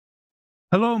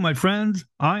Hello, my friends.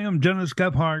 I am Dennis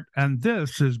Gebhardt, and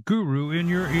this is Guru in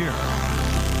Your Ear.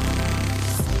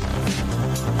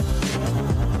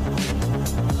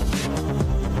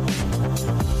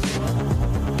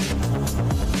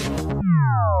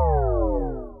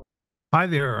 Hi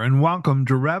there, and welcome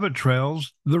to Rabbit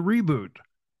Trails, the reboot.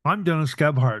 I'm Dennis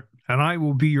Gebhardt, and I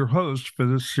will be your host for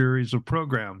this series of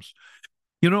programs.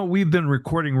 You know, we've been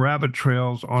recording Rabbit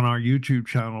Trails on our YouTube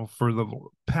channel for the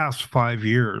past 5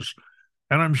 years.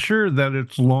 And I'm sure that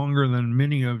it's longer than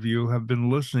many of you have been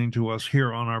listening to us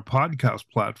here on our podcast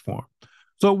platform.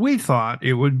 So we thought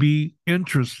it would be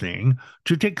interesting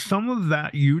to take some of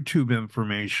that YouTube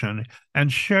information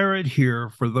and share it here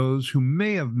for those who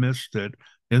may have missed it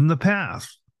in the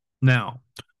past. Now,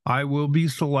 I will be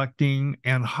selecting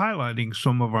and highlighting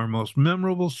some of our most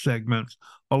memorable segments,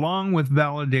 along with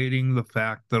validating the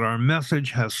fact that our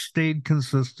message has stayed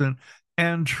consistent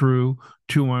and true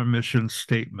to our mission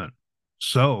statement.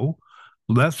 So,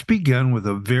 let's begin with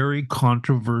a very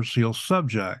controversial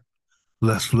subject.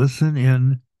 Let's listen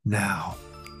in now.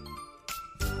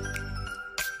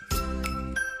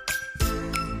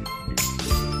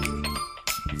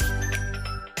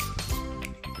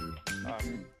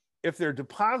 If they're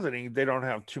depositing, they don't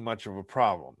have too much of a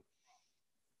problem.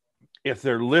 If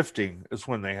they're lifting, is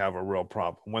when they have a real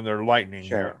problem, when they're lightening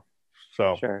here.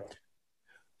 So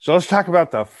let's talk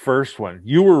about the first one.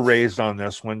 You were raised on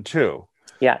this one too.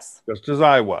 Yes. Just as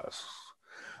I was.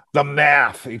 The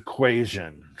math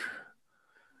equation.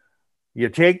 You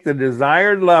take the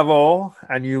desired level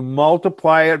and you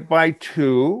multiply it by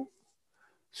 2,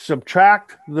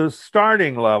 subtract the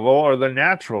starting level or the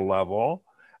natural level,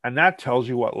 and that tells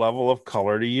you what level of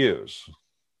color to use.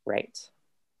 Right.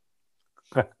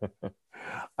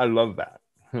 I love that.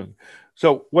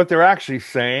 So what they're actually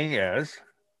saying is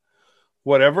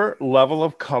whatever level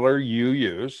of color you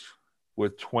use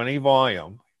with 20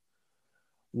 volume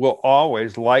will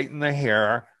always lighten the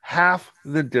hair half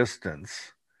the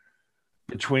distance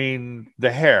between the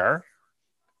hair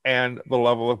and the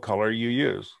level of color you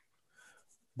use.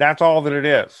 That's all that it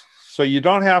is. So you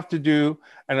don't have to do,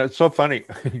 and it's so funny.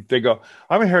 They go,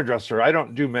 I'm a hairdresser. I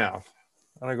don't do math.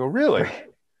 And I go, really?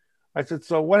 I said,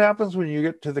 so what happens when you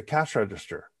get to the cash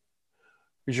register?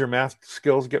 Does your math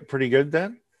skills get pretty good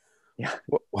then? Yeah.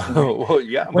 Well,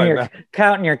 yeah. When you're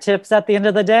counting your tips at the end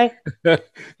of the day,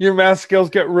 your math skills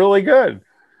get really good.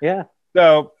 Yeah.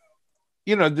 So,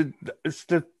 you know, it's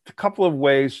the couple of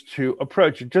ways to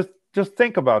approach it. Just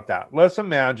think about that. Let's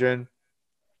imagine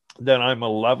that I'm a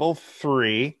level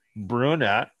 3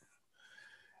 brunette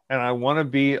and I want to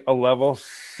be a level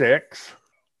 6.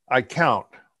 I count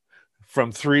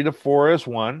from 3 to 4 is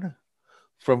 1,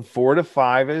 from 4 to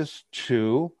 5 is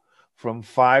 2, from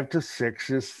 5 to 6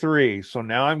 is 3. So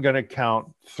now I'm going to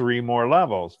count 3 more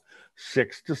levels.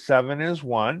 6 to 7 is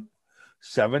 1,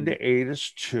 7 to 8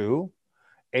 is 2,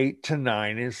 8 to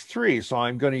 9 is 3. So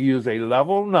I'm going to use a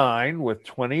level 9 with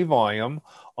 20 volume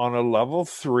on a level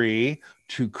 3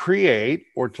 to create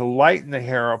or to lighten the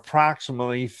hair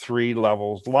approximately 3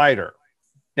 levels lighter.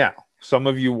 Now, some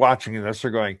of you watching this are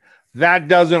going, that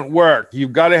doesn't work.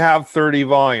 You've got to have 30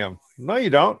 volume. No, you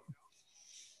don't.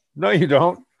 No, you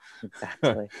don't.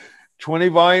 Exactly. 20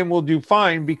 volume will do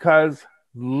fine because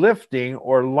lifting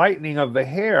or lightening of the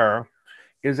hair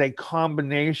is a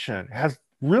combination. It has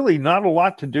really not a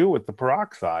lot to do with the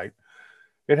peroxide.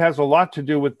 It has a lot to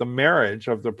do with the marriage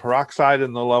of the peroxide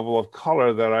and the level of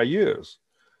color that I use.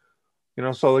 You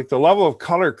know, so like the level of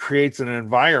color creates an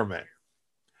environment.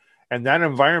 And that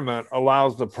environment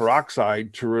allows the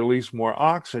peroxide to release more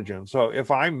oxygen. So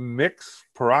if I mix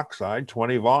peroxide,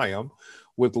 20 volume,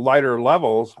 with lighter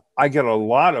levels, I get a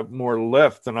lot of more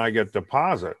lift than I get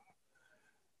deposit.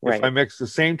 Right. If I mix the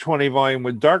same 20 volume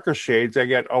with darker shades, I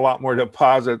get a lot more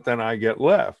deposit than I get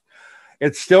lift.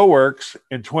 It still works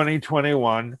in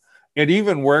 2021. It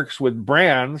even works with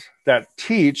brands that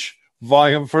teach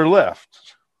volume for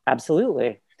lift.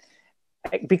 Absolutely.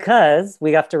 Because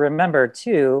we have to remember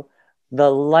too, the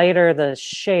lighter the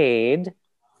shade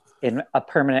in a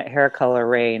permanent hair color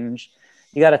range,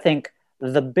 you got to think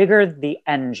the bigger the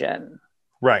engine.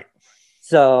 Right.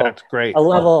 So that's great. A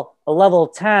level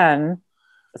 10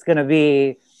 is going to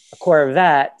be a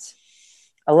Corvette.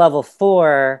 A level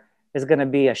 4 is going to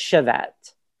be a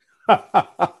Chevette.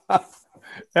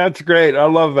 That's great. I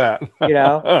love that. You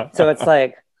know, so it's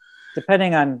like,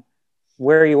 depending on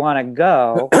where you want to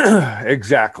go.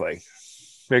 Exactly.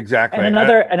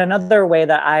 And another way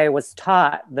that I was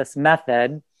taught this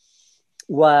method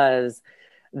was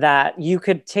that you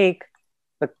could take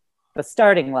the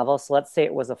starting level. So let's say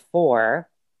it was a 4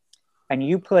 and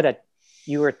you put a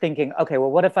you were thinking, okay,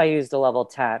 well, what if I used a level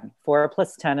 10? 4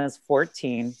 plus 10 is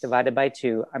 14 divided by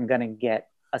 2. I'm going to get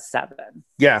a 7.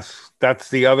 Yes, that's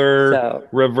the other So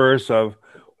reverse of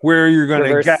where you're going to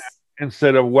get reverse,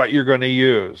 instead of what you're going to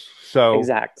use. So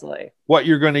exactly. what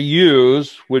you're going to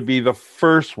use would be the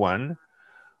first one,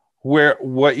 where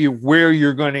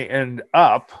you're going to end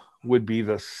up would be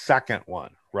the second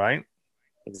one, right?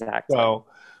 Exactly.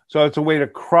 So it's a way to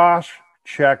cross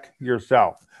check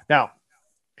yourself. Now,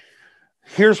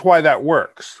 here's why that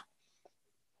works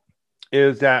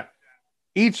is that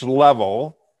each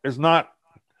level is not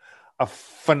a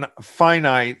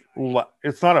finite,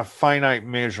 it's not a finite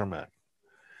measurement.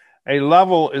 A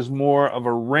level is more of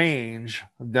a range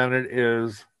than it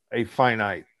is a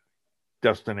finite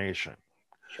destination.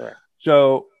 Sure.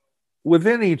 So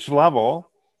within each level,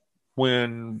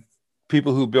 when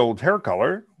people who build hair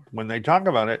color, when they talk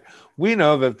about it, we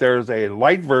know that there's a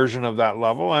light version of that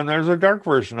level and there's a dark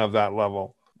version of that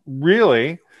level.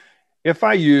 Really, if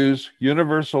I use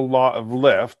universal law of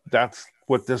lift, that's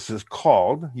what this is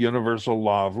called, universal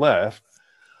law of lift,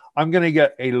 I'm going to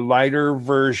get a lighter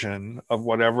version of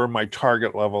whatever my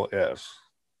target level is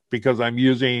because I'm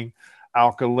using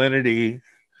alkalinity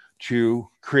to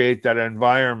create that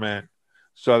environment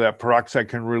so that peroxide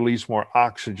can release more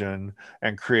oxygen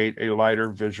and create a lighter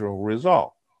visual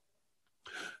result.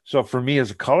 So for me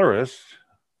as a colorist,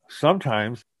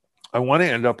 sometimes I want to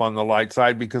end up on the light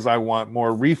side because I want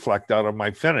more reflect out of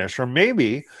my finish. Or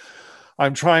maybe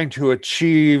I'm trying to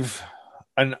achieve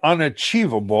an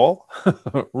unachievable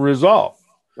result.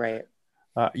 Right.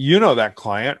 You know that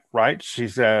client, right? She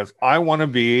says, I want to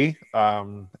be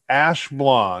ash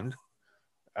blonde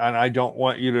and I don't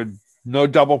want you to, no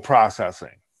double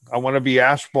processing. I want to be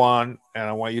ash blonde and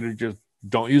I want you to just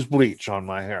don't use bleach on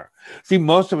my hair. See,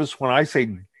 most of us, when I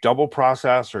say double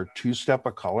process or two-step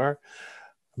of color,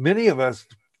 many of us,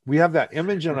 we have that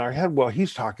image in our head. Well,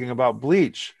 he's talking about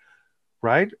bleach,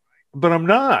 right? But I'm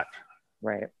not.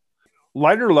 Right.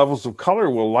 Lighter levels of color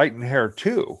will lighten hair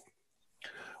too.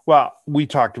 Well, we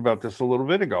talked about this a little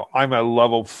bit ago. I'm a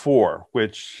level 4,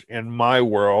 which in my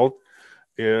world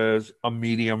is a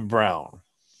medium brown.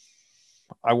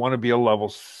 I want to be a level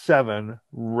 7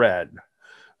 red,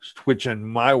 which in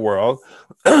my world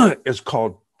is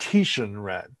called Titian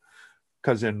red.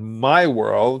 Because in my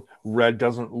world, red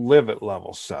doesn't live at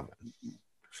level 7.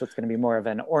 So it's going to be more of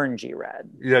an orangey red.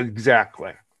 Yeah,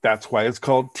 exactly. That's why it's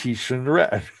called Titian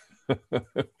red.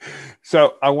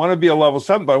 So I want to be a level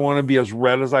 7, but I want to be as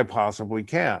red as I possibly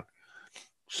can.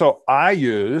 So I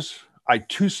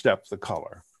two-step the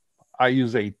color. I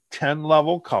use a 10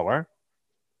 level color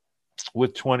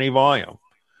with 20 volume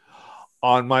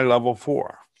on my level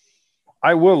 4.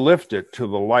 I will lift it to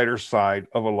the lighter side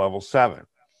of a level 7.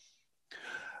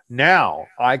 Now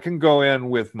I can go in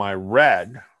with my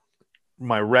red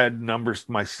numbers,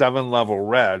 my 7 level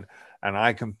red, and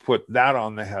I can put that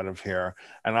on the head of hair,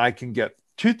 and I can get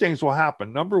two things will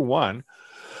happen. Number one,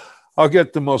 I'll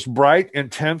get the most bright,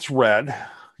 intense red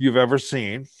you've ever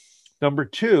seen. Number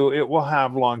two, it will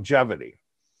have longevity.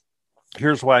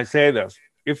 Here's why I say this.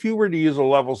 If you were to use a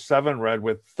level 7 red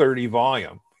with 30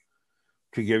 volume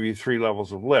to give you 3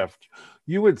 levels of lift,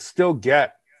 you would still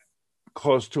get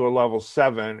close to a level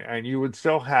 7 and you would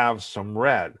still have some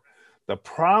red. The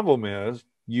problem is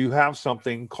you have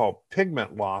something called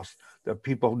pigment loss that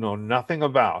people know nothing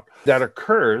about that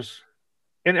occurs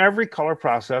in every color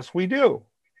process we do.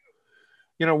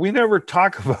 You know, we never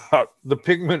talk about the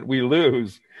pigment we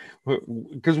lose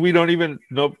because we don't even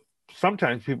know.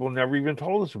 Sometimes people never even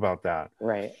told us about that.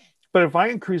 Right. But if I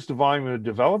increase the volume of the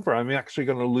developer, I'm actually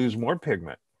going to lose more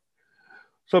pigment.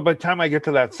 So by the time I get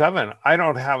to that 7, I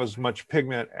don't have as much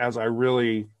pigment as I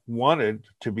really wanted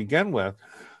to begin with.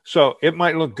 So it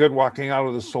might look good walking out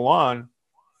of the salon,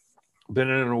 been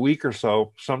in a week or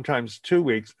so, sometimes 2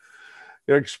 weeks.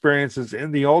 It experiences,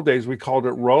 in the old days, we called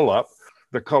it roll up.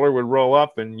 The color would roll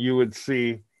up and you would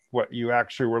see what you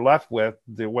actually were left with,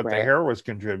 what the hair was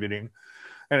contributing.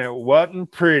 And it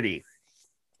wasn't pretty.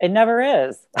 It never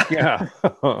is. Yeah.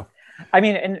 I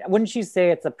mean, and wouldn't you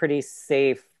say it's a pretty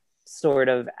safe sort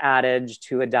of adage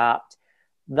to adopt?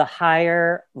 The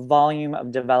higher volume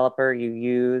of developer you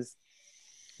use,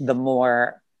 the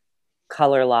more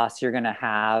color loss you're going to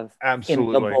have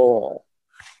in the bowl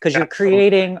because you're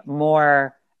creating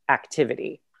more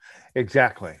activity.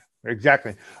 Exactly.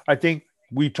 I think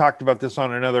we talked about this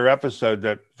on another episode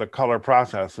that the color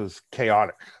process is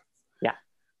chaotic. Yeah.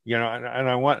 You know, and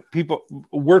I want people,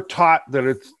 we're taught that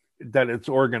it's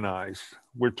organized.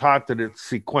 We're taught that it's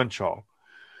sequential,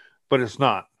 but it's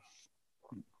not.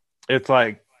 It's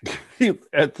like a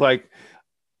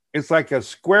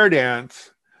square dance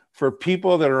for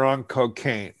people that are on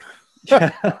cocaine.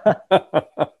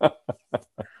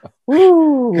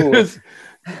 Woo! Because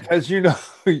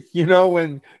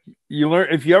when you learn,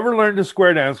 if you ever learned to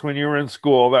square dance when you were in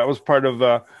school, that was part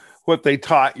of what they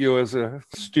taught you as a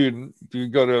student. You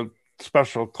go to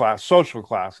special class, social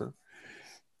classes.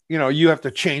 You have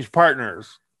to change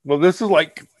partners. Well, this is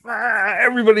like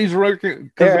everybody's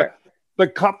working because the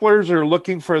couplers are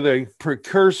looking for the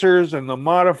precursors and the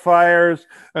modifiers,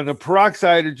 and the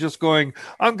peroxide is just going,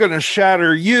 I'm going to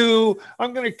shatter you.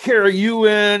 I'm going to carry you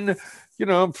in.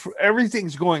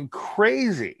 Everything's going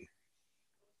crazy.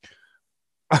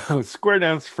 Square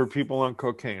dance for people on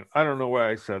cocaine. I don't know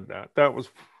why I said that. That was.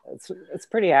 It's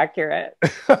pretty accurate.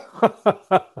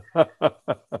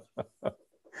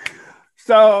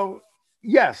 So,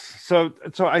 yes. So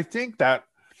I think that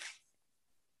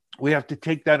we have to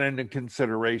take that into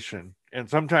consideration, and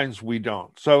sometimes we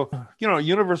don't. So,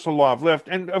 universal law of lift.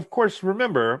 And of course,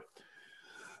 remember,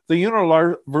 the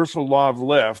universal law of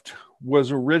lift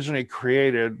was originally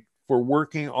created for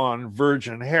working on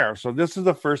virgin hair. So this is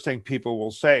the first thing people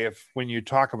will say when you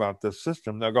talk about this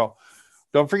system. They'll go,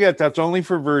 don't forget, that's only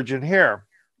for virgin hair.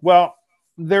 Well,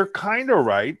 they're kind of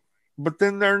right, but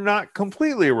then they're not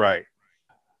completely right.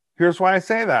 Here's why I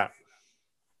say that.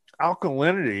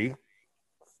 Alkalinity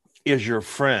is your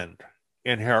friend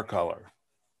in hair color.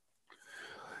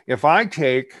 If I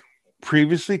take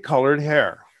previously colored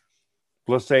hair,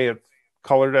 let's say it's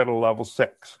colored at a level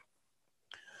 6,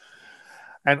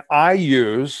 and I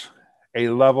use a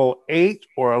level 8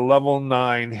 or a level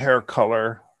 9 hair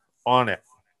color on it,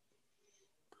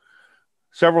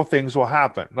 several things will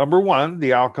happen. Number one,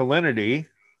 the alkalinity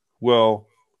will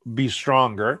be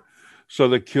stronger, so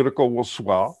the cuticle will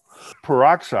swell.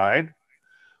 Peroxide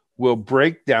will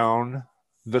break down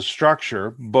the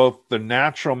structure, both the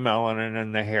natural melanin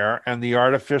in the hair and the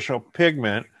artificial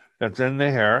pigment that's in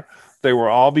the hair. They will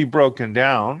all be broken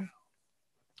down,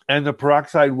 and the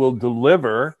peroxide will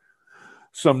deliver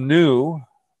some new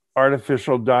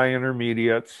artificial dye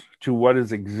intermediates to what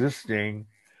is existing,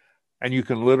 and you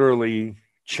can literally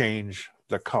change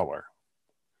the color.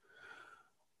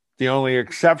 The only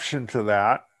exception to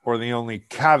that, or the only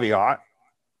caveat,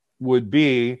 would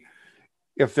be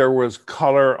if there was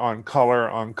color on color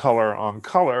on color on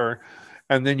color,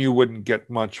 and then you wouldn't get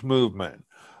much movement.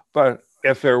 But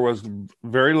if there was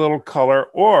very little color,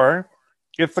 or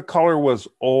if the color was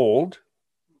old,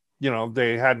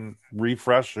 they hadn't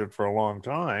refreshed it for a long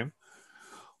time,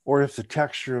 or if the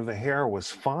texture of the hair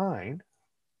was fine,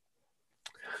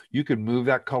 you could move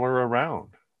that color around.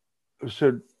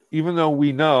 So even though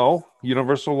we know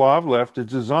universal law of lift is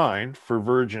designed for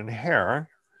virgin hair,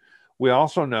 we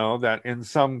also know that in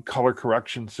some color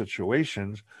correction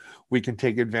situations, we can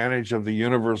take advantage of the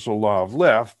universal law of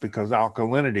lift because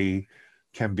alkalinity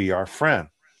can be our friend.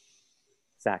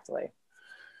 Exactly.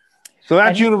 So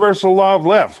that's universal law of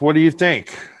lift. What do you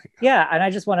think? Yeah, and I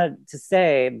just wanted to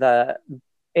say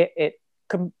it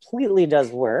completely does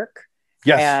work.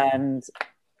 Yes. And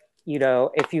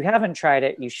if you haven't tried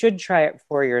it, you should try it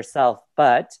for yourself.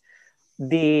 But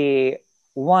the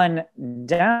one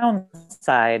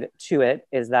downside to it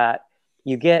is that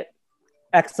you get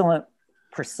excellent,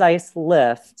 precise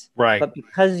lift. Right. But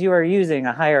because you are using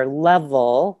a higher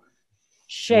level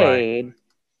shade, right,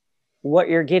 what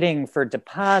you're getting for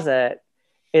deposit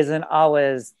isn't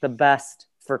always the best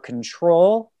for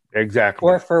control. Exactly.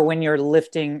 Or for when you're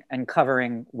lifting and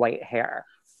covering white hair.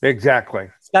 Exactly.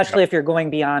 Especially if you're going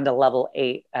beyond a level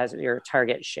 8 as your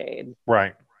target shade.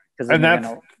 Right. And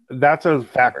that's a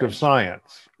fact of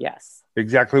science. Yes.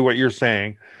 Exactly what you're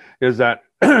saying is that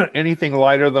anything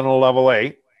lighter than a level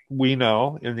 8, we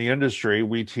know in the industry,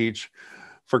 we teach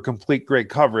for complete great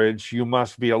coverage, you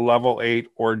must be a level 8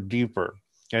 or deeper.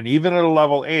 And even at a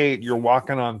level 8, you're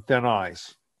walking on thin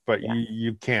ice, but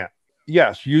you can't.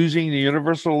 Yes, using the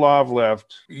universal law of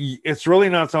lift, it's really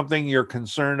not something you're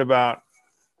concerned about.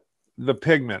 The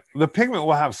pigment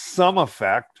will have some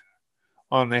effect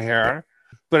on the hair,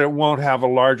 but it won't have a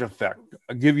large effect.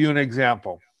 I'll give you an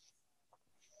example.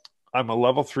 I'm a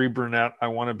level 3 brunette. I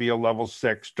want to be a level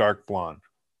 6 dark blonde.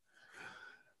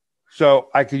 So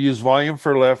I could use volume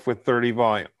for lift with 30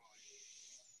 volume,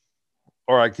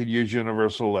 or I could use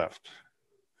universal lift.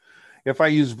 If I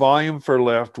use volume for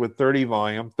lift with 30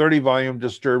 volume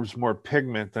disturbs more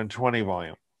pigment than 20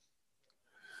 volume.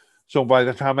 So by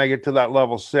the time I get to that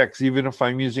level 6, even if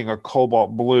I'm using a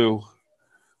cobalt blue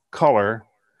color,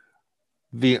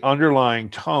 the underlying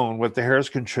tone, what the hair is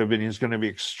contributing, is going to be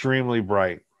extremely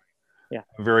bright. Yeah.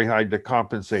 Very hard to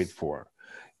compensate for.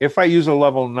 If I use a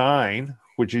level 9,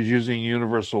 which is using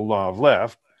universal law of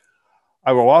lift,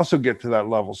 I will also get to that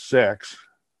level 6.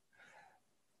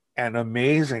 And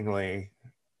amazingly,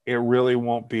 it really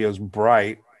won't be as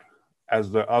bright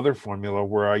as the other formula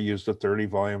where I used a 30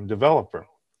 volume developer.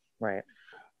 Right.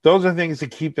 Those are things to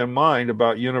keep in mind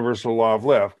about universal law of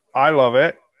lift. I love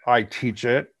it. I teach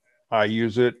it. I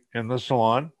use it in the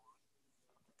salon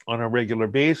on a regular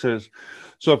basis.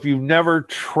 So if you've never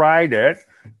tried it,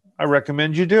 I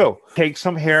recommend you do. Take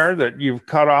some hair that you've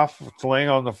cut off, it's laying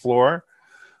on the floor,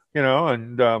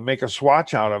 and make a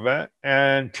swatch out of it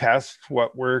and test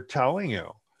what we're telling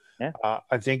you. Yeah.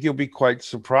 I think you'll be quite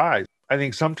surprised. I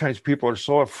think sometimes people are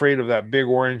so afraid of that big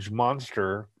orange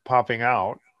monster popping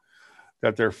out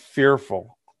that they're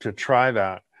fearful to try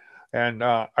that. And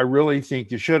I really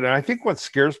think you should. And I think what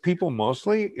scares people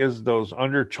mostly is those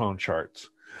undertone charts,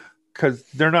 because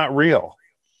they're not real.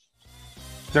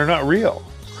 They're not real.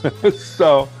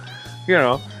 So,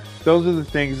 those are the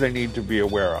things they need to be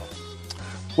aware of.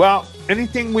 Well,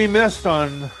 anything we missed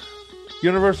on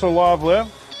universal law of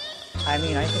lift? I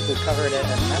mean, I think we covered it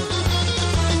immensely.